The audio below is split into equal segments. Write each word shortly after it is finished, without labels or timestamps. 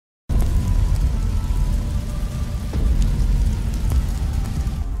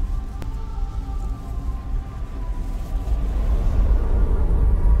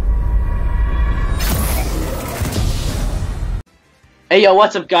Hey yo,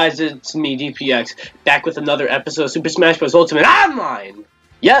 what's up guys, it's me, DPX, back with another episode of Super Smash Bros. Ultimate Online!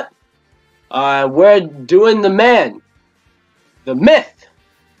 Yep, we're doing the man, the myth,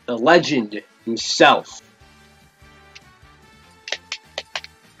 the legend himself.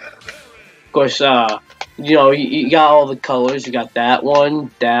 Of course, you know, you got all the colors, you got that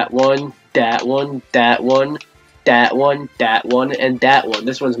one, that one, that one, that one, that one, that one, and that one.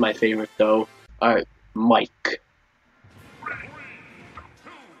 This one's my favorite though. Alright, Mike.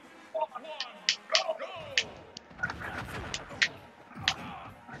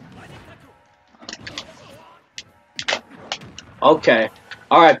 Okay.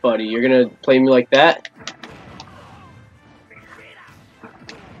 Alright, buddy. You're gonna play me like that?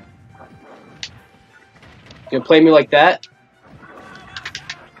 You gonna play me like that?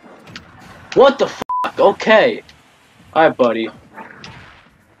 What the fuck? Okay. Alright, buddy.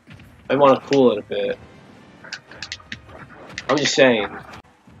 I wanna cool it a bit. I'm just saying.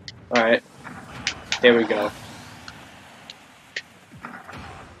 Alright. There we go.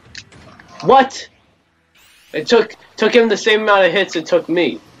 What? It took him the same amount of hits it took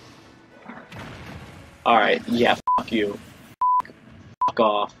me. Alright, yeah, fuck you. Fuck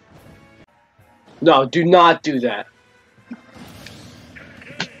off. No, do not do that.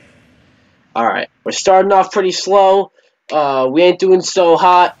 Alright, we're starting off pretty slow. We ain't doing so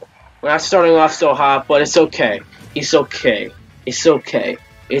hot. We're not starting off so hot, but it's okay. It's okay. It's okay.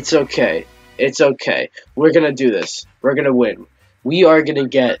 It's okay. It's okay. We're gonna do this. We're gonna win. We are gonna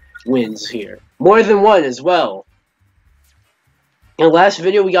get wins here. More than one as well. In the last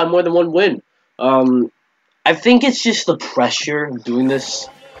video, we got more than one win. I think it's just the pressure of doing this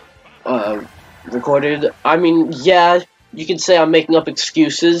recorded. I mean, yeah, you can say I'm making up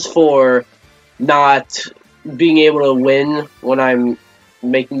excuses for not being able to win when I'm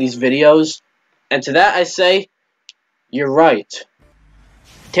making these videos. And to that I say, you're right.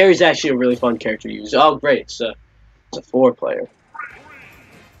 Terry's actually a really fun character to use. Oh, great. It's a 4-player.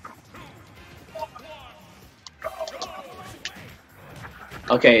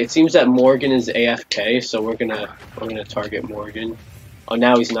 Okay, it seems that Morgan is AFK, so we're gonna target Morgan. Oh,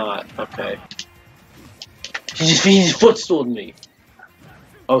 now he's not. Okay. He just footstooled me.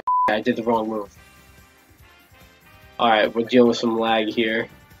 Oh, I did the wrong move. Alright, we're dealing with some lag here.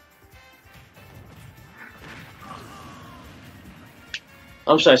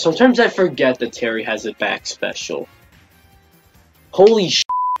 I'm sorry, sometimes I forget that Terry has a back special. Holy sh**.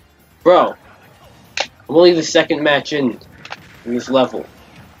 Bro. I'm only the second match in this level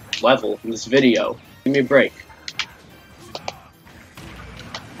in this video. Give me a break.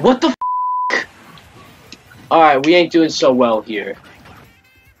 What the f***? Alright, we ain't doing so well here.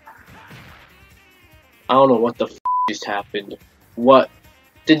 I don't know what the f*** just happened. What?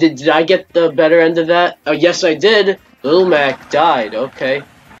 Did I get the better end of that? Oh, yes I did. Little Mac died, okay.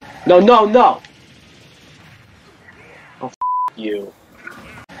 No, no, no! Oh, f*** you.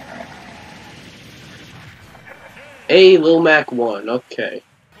 Hey, Lil Mac won. Okay.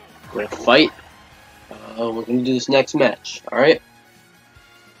 We're gonna fight. We're gonna do this next match. Alright?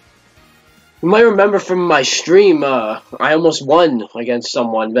 You might remember from my stream, I almost won against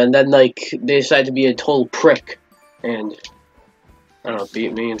someone, but then, like, they decided to be a total prick. And, I don't know,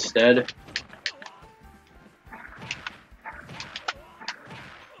 beat me instead.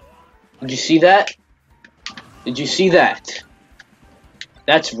 Did you see that? Did you see that?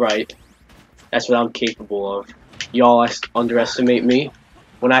 That's right. That's what I'm capable of. Y'all underestimate me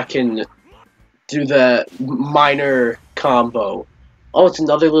when I can do the minor combo. Oh, it's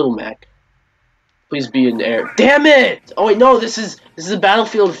another Little Mac. Please be in air. Damn it! Oh wait, no, this is a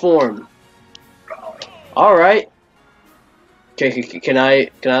battlefield form. All right. Okay, can I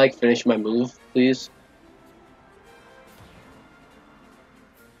like finish my move, please?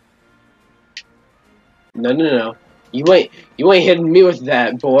 No, no, no. You ain't hitting me with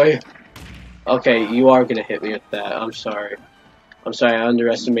that, boy. Okay, you are gonna hit me with that. I'm sorry. I'm sorry, I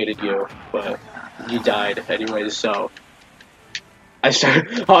underestimated you, but you died anyway, so.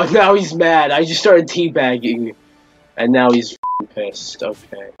 Oh, now he's mad. I just started teabagging, and now he's pissed.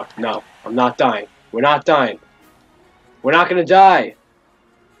 Okay. No, I'm not dying. We're not dying. We're not gonna die.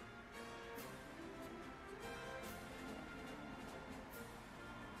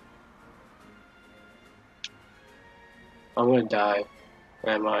 I'm gonna die.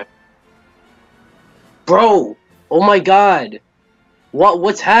 Where am I? Bro! Oh my god!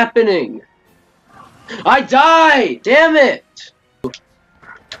 What's happening? I died! Damn it!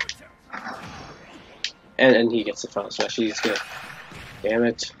 And he gets the final smash. He's good. Damn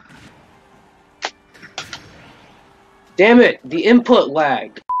it. Damn it! The input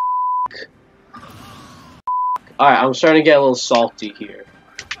lag. Alright, I'm starting to get a little salty here.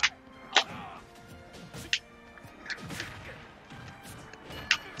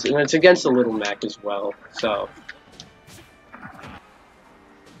 It's against the Little Mac as well, so.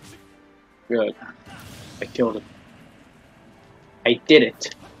 Good. I killed him. I did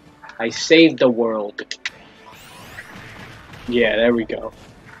it. I saved the world. Yeah, there we go.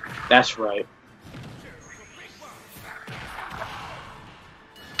 That's right.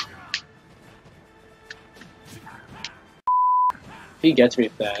 If he gets me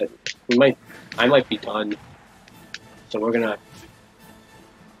with that, I might be done. So we're gonna.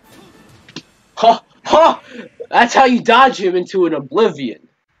 Ha ha! That's how you dodge him into an oblivion.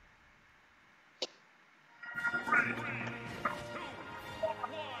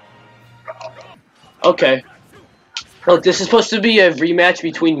 Okay. Look, this is supposed to be a rematch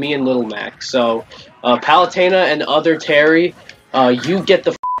between me and Little Mac. So, Palutena and other Terry, you get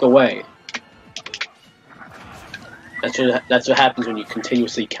the f away. That's what happens when you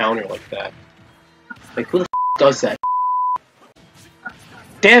continuously counter like that. Like, who the f does that?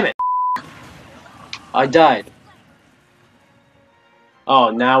 Damn it! I died. Oh,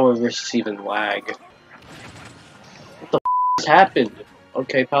 now we're receiving lag. What the f has happened?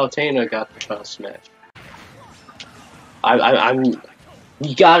 Okay, Palutena got the final smash.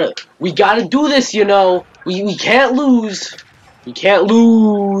 We gotta do this, you know. We can't lose. We can't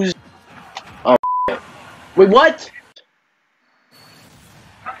lose. Oh, wait, what?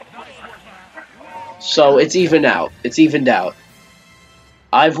 So it's even out. It's evened out.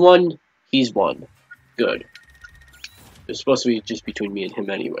 I've won. He's won. Good. It's supposed to be just between me and him,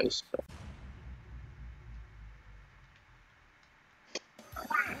 anyways. So.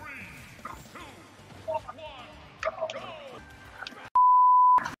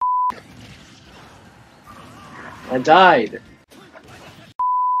 I died.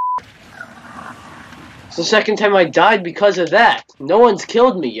 It's the second time I died because of that. No one's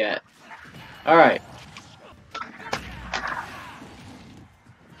killed me yet. Alright.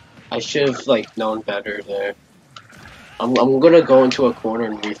 I should have, like, known better there. I'm gonna go into a corner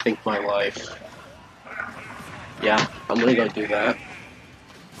and rethink my life. Yeah, I'm gonna go do that.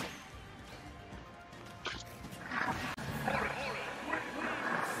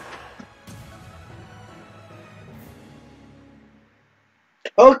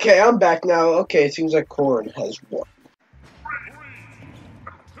 Okay, I'm back now. Okay, it seems like Corn has won.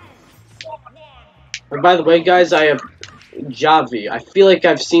 And by the way, guys, I have Javi. I feel like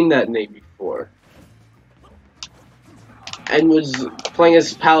I've seen that name before. And was playing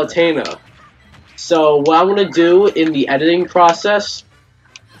as Palutena. So, what I want to do in the editing process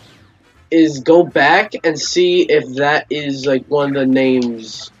is go back and see if that is, like, one of the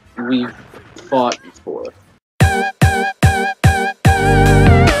names we've fought before.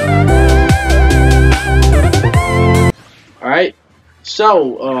 Alright,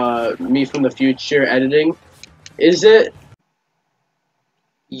 so, me from the future editing, is it?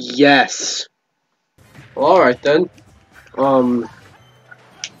 Yes. Well, alright then. By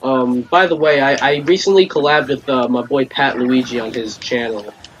the way, I recently collabed with, my boy Pat Luigi on his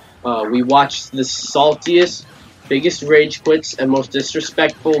channel. We watched the saltiest, biggest rage quits, and most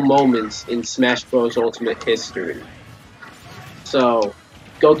disrespectful moments in Smash Bros. Ultimate history. So,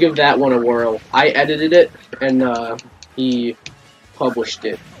 go give that one a whirl. I edited it, and, he published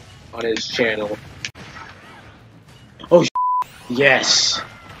it on his channel. Oh, yes!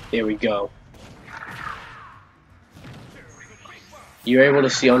 There we go. You're able to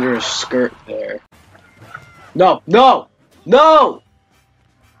see under his skirt there. No! No! No!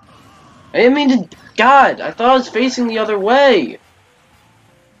 I didn't mean to... God! I thought I was facing the other way!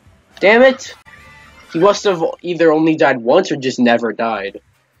 Damn it! He must have either only died once or just never died.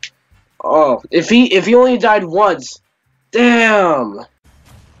 Oh, if he only died once... Damn!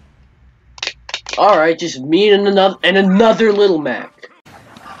 Alright, just me and another Little Mac.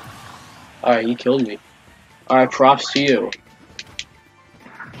 Alright, you killed me. Alright, props to you.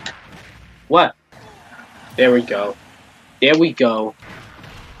 What? There we go. There we go.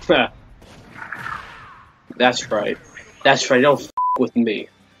 That's right. That's right, don't f with me.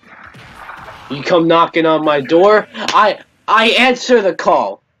 You come knocking on my door, I answer the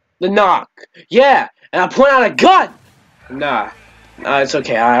call. The knock. Yeah, and I point out a gun! Nah, it's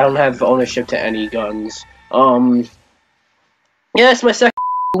okay. I don't have ownership to any guns. Yeah, it's my second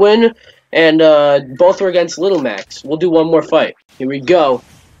win, and both were against Little Macs. We'll do one more fight. Here we go.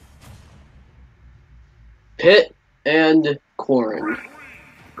 Pit and Corn.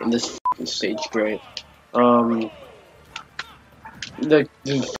 And this f***ing stage great. The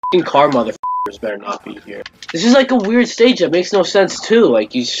f***ing car motherfuckers better not be here. This is like a weird stage that makes no sense too.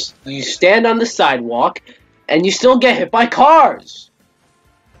 Like you stand on the sidewalk. and you still get hit by cars.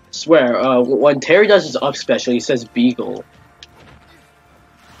 I swear, when Terry does his up special, he says Beagle.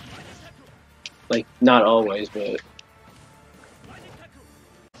 Like, not always, but...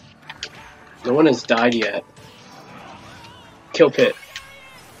 No one has died yet. Kill Pit.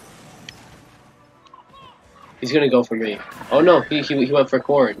 He's gonna go for me. Oh no, he went for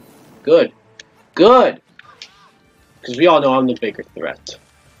Corrin. Good. Good! Because we all know I'm the bigger threat.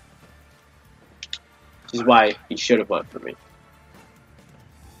 Which is why he should have went for me.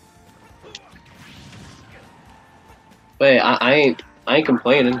 Wait, I ain't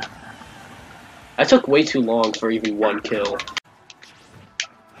complaining. I took way too long for even one kill.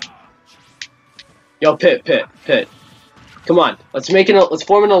 Yo, Pit. Come on, let's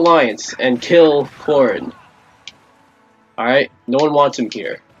form an alliance and kill Corrin. Alright? No one wants him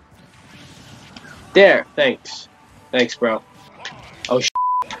here. There, thanks. Thanks, bro. Oh,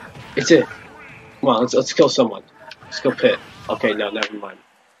 it's it. Come on, let's kill someone. Let's kill Pit. Okay, no, never mind.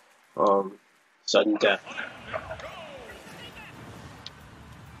 Sudden death.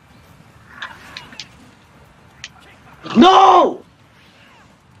 No!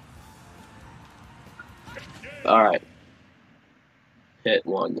 Alright. Hit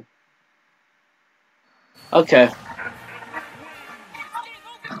one. Okay.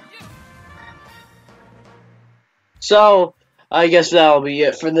 So, I guess that'll be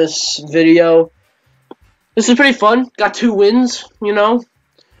it for this video. This is pretty fun. Got 2 wins, you know.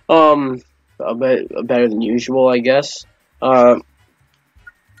 A bit better than usual, I guess.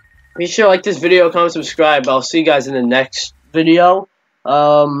 Be sure to like this video, comment, subscribe. I'll see you guys in the next video.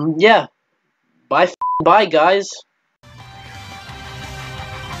 Yeah. Bye, guys.